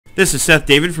This is Seth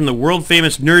David from the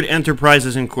world-famous Nerd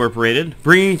Enterprises Incorporated,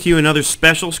 bringing to you another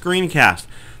special screencast.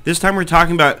 This time we're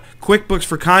talking about QuickBooks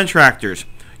for Contractors.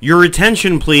 Your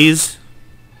attention, please.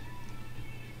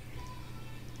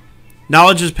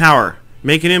 Knowledge is power.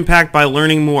 Make an impact by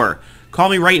learning more. Call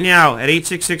me right now at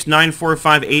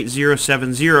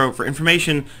 866-945-8070 for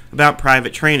information about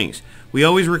private trainings. We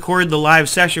always record the live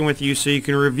session with you so you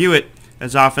can review it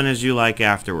as often as you like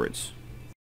afterwards.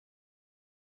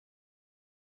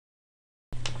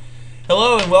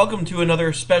 Hello and welcome to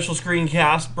another special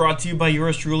screencast brought to you by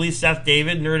yours truly, Seth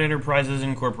David, Nerd Enterprises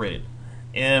Incorporated.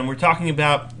 And we're talking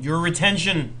about your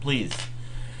retention, please.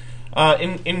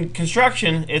 In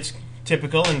construction, it's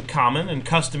typical and common and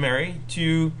customary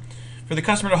for the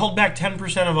customer to hold back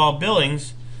 10% of all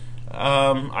billings.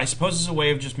 I suppose it's a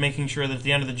way of just making sure that at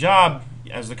the end of the job,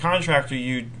 as the contractor,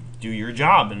 you do your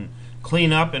job and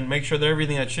clean up and make sure that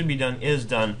everything that should be done is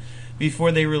done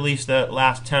before they release the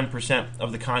last 10%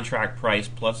 of the contract price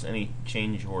plus any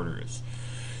change orders.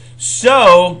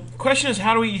 So, the question is,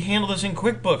 how do we handle this in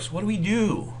QuickBooks? What do we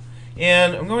do?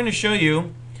 And I'm going to show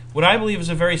you what I believe is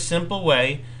a very simple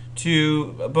way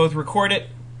to both record it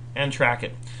and track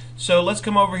it. So let's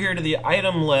come over here to the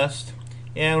item list,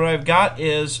 and what I've got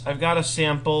is I've got a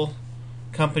sample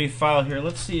company file here.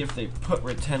 Let's see if they put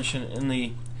retention in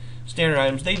the standard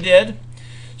items. They did.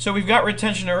 So we've got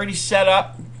retention already set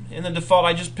up. In the default,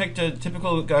 I just picked a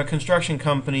typical construction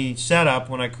company setup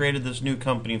when I created this new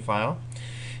company file.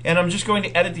 And I'm just going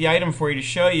to edit the item for you to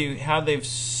show you how they've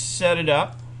set it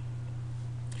up.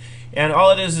 And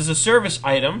all it is a service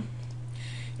item.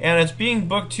 And it's being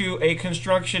booked to a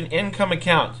construction income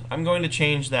account. I'm going to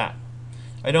change that.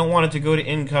 I don't want it to go to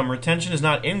income. Retention is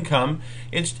not income.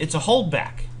 It's a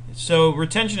holdback. So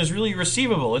retention is really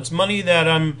receivable. It's money that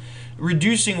I'm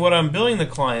reducing what I'm billing the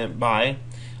client by,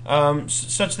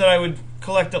 such that I would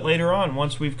collect it later on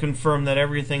once we've confirmed that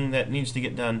everything that needs to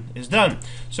get done is done.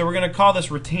 So we're going to call this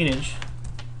retainage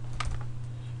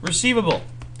receivable.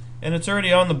 And it's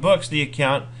already on the books, the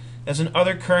account, as an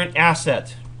other current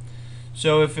asset.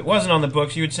 So if it wasn't on the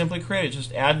books, you would simply create it.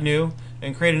 Just add new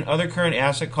and create an other current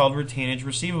asset called retainage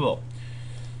receivable.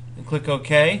 And click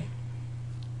OK.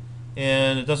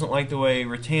 And it doesn't like the way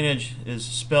retainage is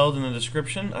spelled in the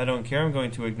description. I don't care. I'm going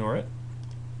to ignore it.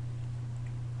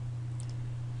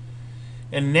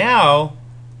 And now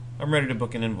I'm ready to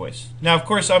book an invoice. Now, of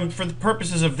course, for the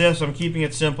purposes of this, I'm keeping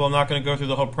it simple. I'm not going to go through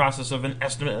the whole process of an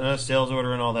estimate and a sales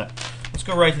order and all that. Let's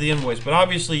go right to the invoice. But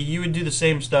obviously, you would do the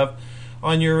same stuff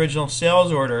on your original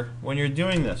sales order when you're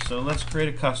doing this. So let's create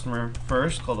a customer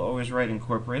first called Always Right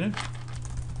Incorporated.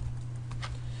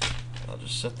 I'll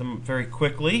just set them very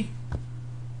quickly.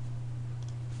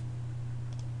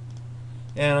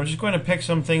 And I'm just going to pick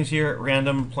some things here at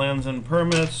random. Plans and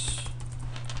permits.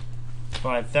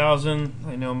 5,000.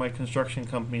 I know my construction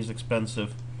company is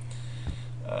expensive.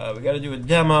 We got to do a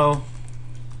demo.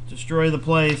 Destroy the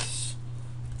place.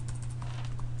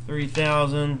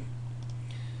 3,000.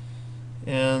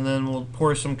 And then we'll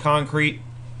pour some concrete.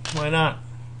 Why not?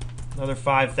 Another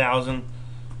 5,000.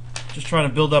 Just trying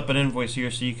to build up an invoice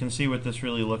here so you can see what this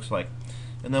really looks like.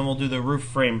 And then we'll do the roof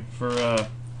frame for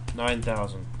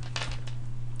 9,000.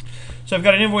 So I've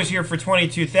got an invoice here for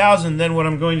 22,000. Then what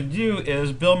I'm going to do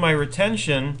is bill my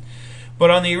retention.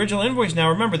 But on the original invoice now,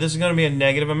 remember, this is going to be a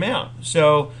negative amount.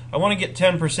 So I want to get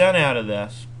 10% out of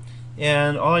this.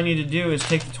 And all I need to do is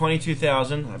take the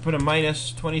 22,000. I put a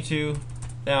minus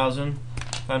 22,000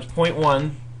 times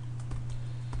 0.1.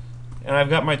 And I've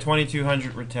got my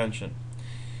 2,200 retention.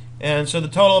 And so the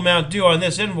total amount due on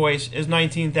this invoice is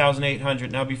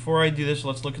 19,800. Now before I do this,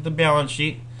 let's look at the balance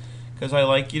sheet, because I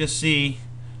like you to see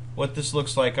what this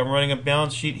looks like. I'm running a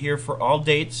balance sheet here for all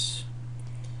dates.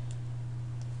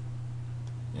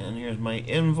 And here's my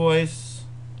invoice.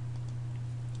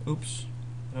 Oops,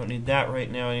 I don't need that right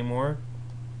now anymore.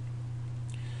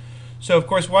 So of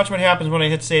course, watch what happens when I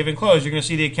hit save and close. You're going to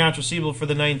see the accounts receivable for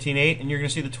the 19,800, and you're going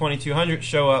to see the 2,200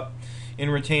 show up in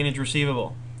retainage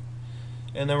receivable.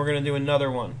 And then we're going to do another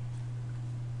one.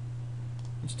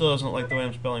 It still doesn't like the way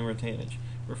I'm spelling retainage.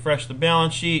 Refresh the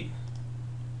balance sheet.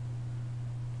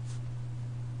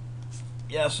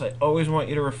 Yes, I always want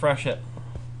you to refresh it.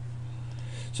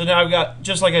 So now I've got,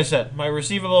 just like I said, my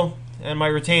receivable and my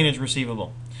retainage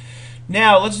receivable.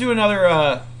 Now let's do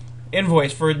another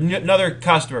invoice for another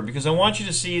customer, because I want you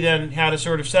to see then how to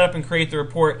sort of set up and create the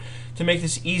report to make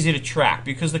this easy to track.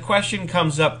 Because the question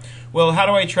comes up, well, how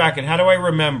do I track it? How do I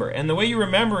remember? And the way you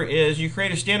remember is you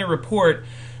create a standard report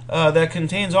that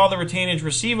contains all the retainage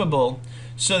receivable,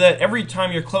 so that every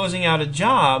time you're closing out a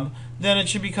job, then it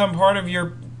should become part of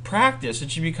your practice. It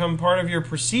should become part of your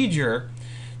procedure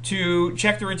to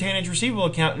check the retainage receivable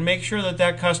account and make sure that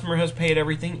that customer has paid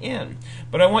everything in.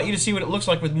 But I want you to see what it looks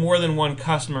like with more than one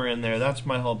customer in there. That's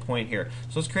my whole point here.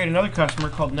 So let's create another customer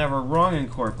called Never Wrong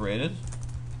Incorporated.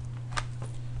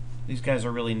 These guys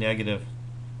are really negative.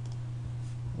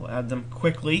 We'll add them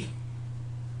quickly.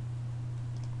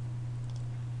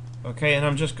 Okay, and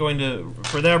I'm just going to,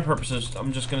 for their purposes,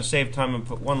 I'm just going to save time and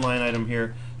put one line item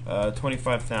here,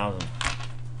 25,000.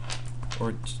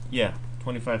 Or, yeah,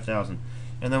 25,000.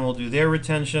 And then we'll do their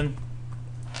retention.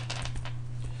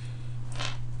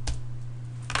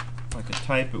 If I could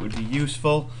type, it would be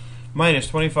useful. Minus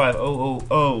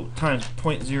 25,000 times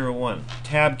 0.01.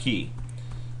 Tab key.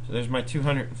 So there's my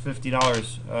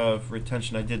 $250 of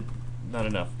retention. I did not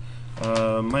enough.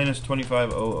 Minus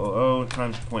 25,000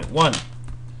 times 0.1.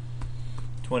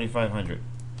 2,500.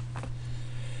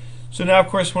 So now, of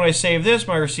course, when I save this,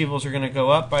 my receivables are going to go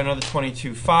up by another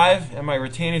 22,500, and my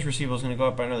retainage receivable is going to go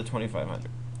up by another 2,500.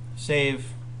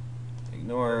 Save,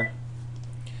 ignore,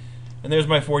 and there's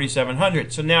my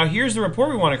 4,700. So now here's the report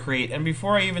we want to create. And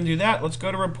before I even do that, let's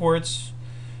go to reports.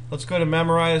 Let's go to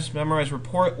memorize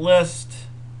report list,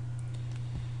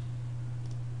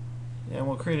 and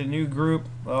we'll create a new group.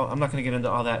 Well, I'm not going to get into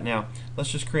all that now.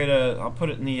 Let's just create a. I'll put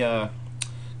it in the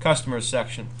customers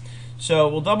section. So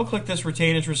we'll double click this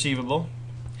retainage receivable,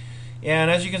 and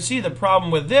as you can see, the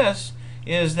problem with this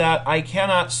is that I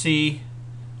cannot see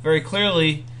very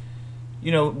clearly,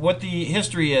 you know, what the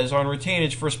history is on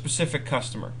retainage for a specific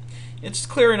customer. It's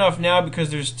clear enough now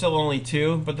because there's still only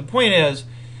two, but the point is,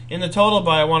 in the total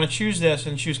by, I want to choose this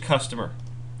and choose customer.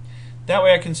 That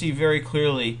way I can see very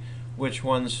clearly which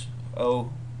ones owe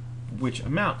which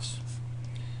amounts.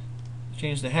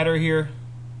 Change the header here.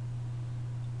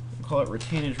 Call it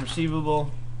retainage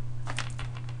receivable.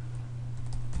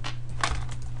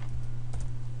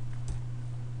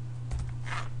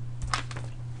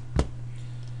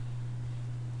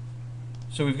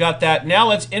 So we've got that. Now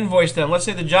let's invoice them. Let's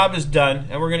say the job is done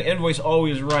and we're going to invoice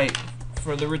always right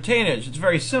for the retainage. It's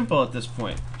very simple at this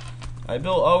point. I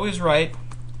bill always right,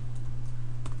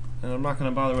 and I'm not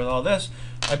going to bother with all this.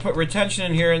 I put retention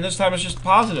in here, and this time it's just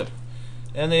positive.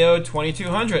 And they owe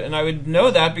 2,200, and I would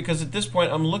know that because at this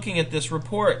point I'm looking at this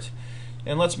report.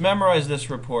 And let's memorize this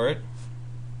report,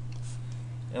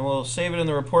 and we'll save it in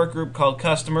the report group called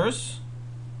customers,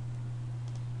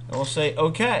 and we'll say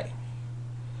OK.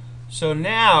 So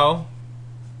now,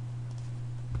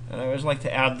 and I always like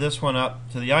to add this one up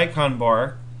to the icon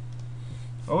bar.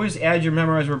 Always add your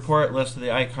memorized report list to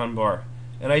the icon bar.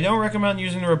 And I don't recommend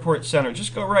using the report center.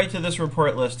 Just go right to this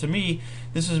report list. To me,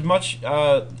 this is much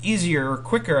easier, or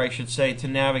quicker, I should say, to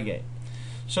navigate.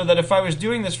 So that if I was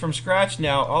doing this from scratch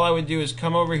now, all I would do is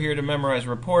come over here to memorize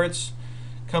reports,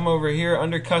 come over here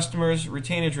under customers,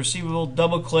 retainage receivable,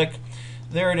 double click.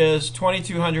 There it is,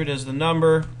 2,200 is the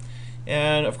number.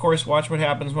 And of course, watch what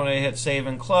happens when I hit save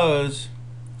and close.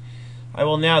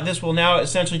 This will now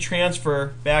essentially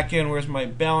transfer back in. Where's my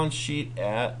balance sheet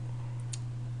at?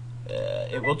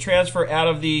 It will transfer out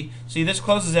of the, see, this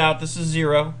closes out, this is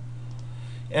 0,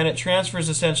 and it transfers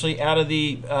essentially out of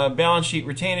the balance sheet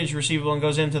retainage receivable and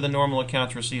goes into the normal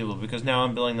accounts receivable, because now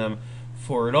I'm billing them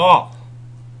for it all.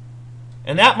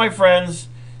 And that, my friends,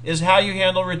 is how you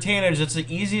handle retainage. It's the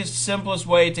easiest, simplest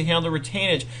way to handle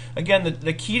retainage. Again,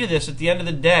 the key to this at the end of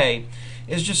the day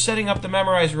is just setting up the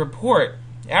memorized report.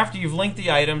 After you've linked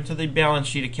the item to the balance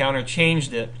sheet account or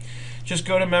changed it, just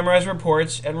go to Memorize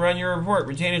Reports and run your report,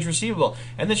 retainage receivable.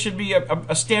 And this should be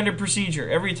a standard procedure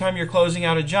every time you're closing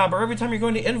out a job or every time you're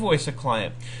going to invoice a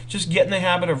client. Just get in the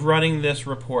habit of running this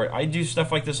report. I do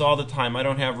stuff like this all the time. I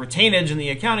don't have retainage in the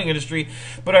accounting industry,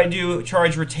 but I do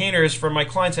charge retainers from my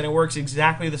clients, and it works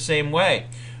exactly the same way.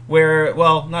 Where,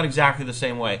 well, not exactly the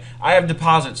same way. I have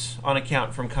deposits on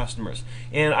account from customers,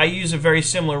 and I use a very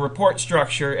similar report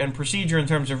structure and procedure in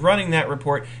terms of running that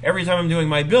report every time I'm doing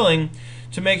my billing,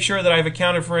 to make sure that I've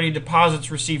accounted for any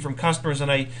deposits received from customers,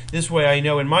 and this way I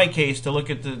know in my case to look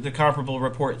at the comparable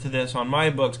report to this on my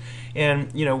books,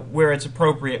 and where it's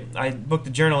appropriate, I book the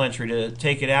journal entry to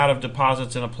take it out of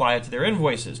deposits and apply it to their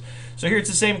invoices. So here it's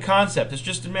the same concept. It's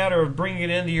just a matter of bringing it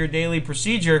into your daily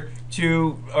procedure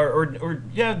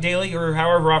daily or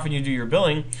however often you do your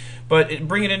billing, but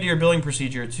bring it into your billing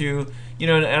procedure to,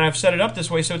 and I've set it up this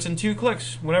way so it's in 2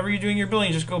 clicks. Whenever you're doing your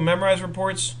billing, just go Memorize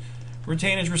Reports,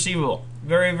 Retainage Receivable.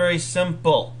 Very, very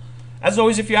simple. As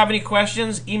always, if you have any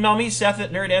questions, email me,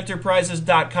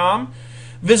 Seth@nerdenterprises.com.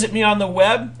 Visit me on the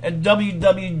web at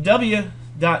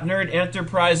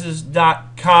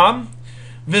www.nerdenterprises.com.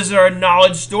 Visit our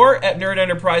knowledge store at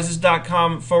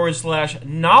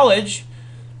nerdenterprises.com/knowledge.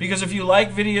 Because if you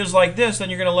like videos like this, then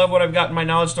you're going to love what I've got in my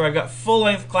knowledge store. I've got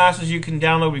full-length classes you can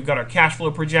download. We've got our cash flow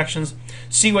projections.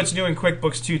 See what's new in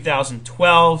QuickBooks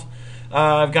 2012.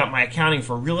 I've got my accounting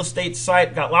for real estate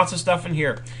site. Got lots of stuff in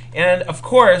here. And of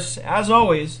course, as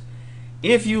always,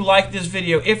 if you like this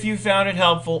video, if you found it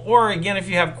helpful, or again, if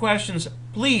you have questions,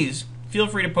 please feel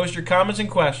free to post your comments and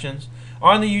questions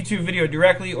on the YouTube video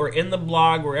directly or in the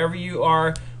blog, wherever you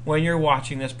are when you're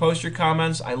watching this. Post your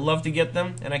comments. I love to get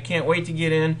them, and I can't wait to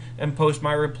get in and post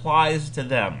my replies to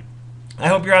them. I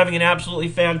hope you're having an absolutely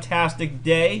fantastic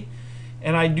day,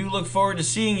 and I do look forward to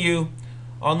seeing you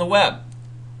on the web.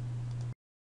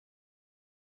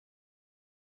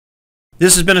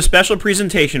 This has been a special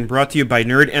presentation brought to you by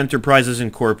Nerd Enterprises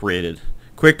Incorporated.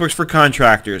 QuickBooks for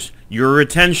Contractors. Your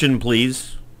attention,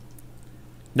 please.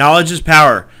 Knowledge is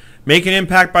power. Make an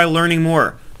impact by learning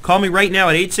more. Call me right now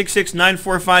at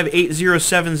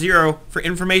 866-945-8070 for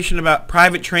information about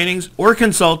private trainings or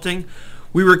consulting.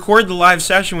 We record the live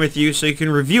session with you so you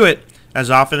can review it as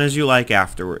often as you like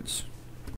afterwards.